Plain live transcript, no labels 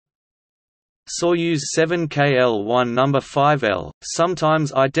Soyuz 7K-L1 No.5L,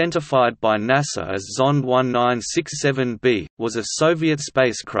 sometimes identified by NASA as Zond 1967B, was a Soviet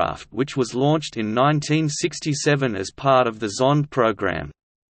spacecraft which was launched in 1967 as part of the Zond program.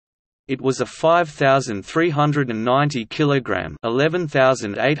 It was a 5,390 kg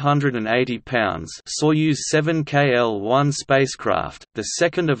 (11,880 pounds) Soyuz 7K-L1 spacecraft, the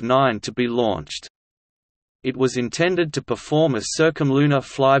second of 9 to be launched. It was intended to perform a circumlunar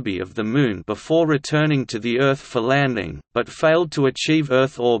flyby of the Moon before returning to the Earth for landing, but failed to achieve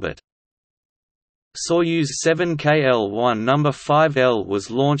Earth orbit. Soyuz 7K-L1 No.5L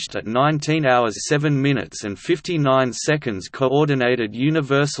was launched at 19 hours 7 minutes and 59 seconds Coordinated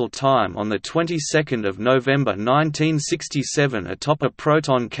Universal Time on the 22nd of November 1967 atop a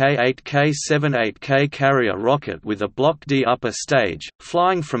Proton K-8K-78K carrier rocket with a Block D upper stage,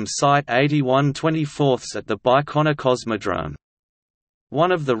 flying from Site 81/24 at the Baikonur Cosmodrome.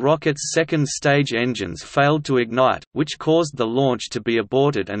 One of the rocket's second stage engines failed to ignite, which caused the launch to be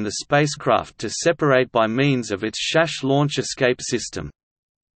aborted and the spacecraft to separate by means of its SHASH launch escape system.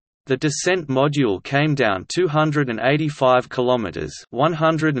 The descent module came down 285 kilometers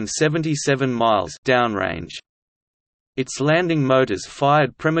 (177 miles) downrange. Its landing motors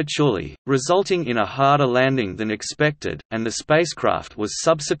fired prematurely, resulting in a harder landing than expected, and the spacecraft was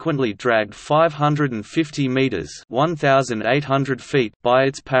subsequently dragged 550 meters (1,800 feet) by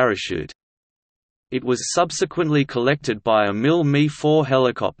its parachute. It was subsequently collected by a Mi-4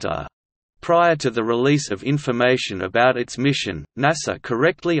 helicopter. Prior to the release of information about its mission, NASA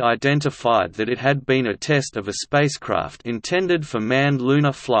correctly identified that it had been a test of a spacecraft intended for manned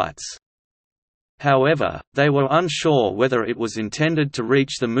lunar flights. However, they were unsure whether it was intended to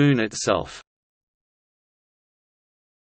reach the Moon itself.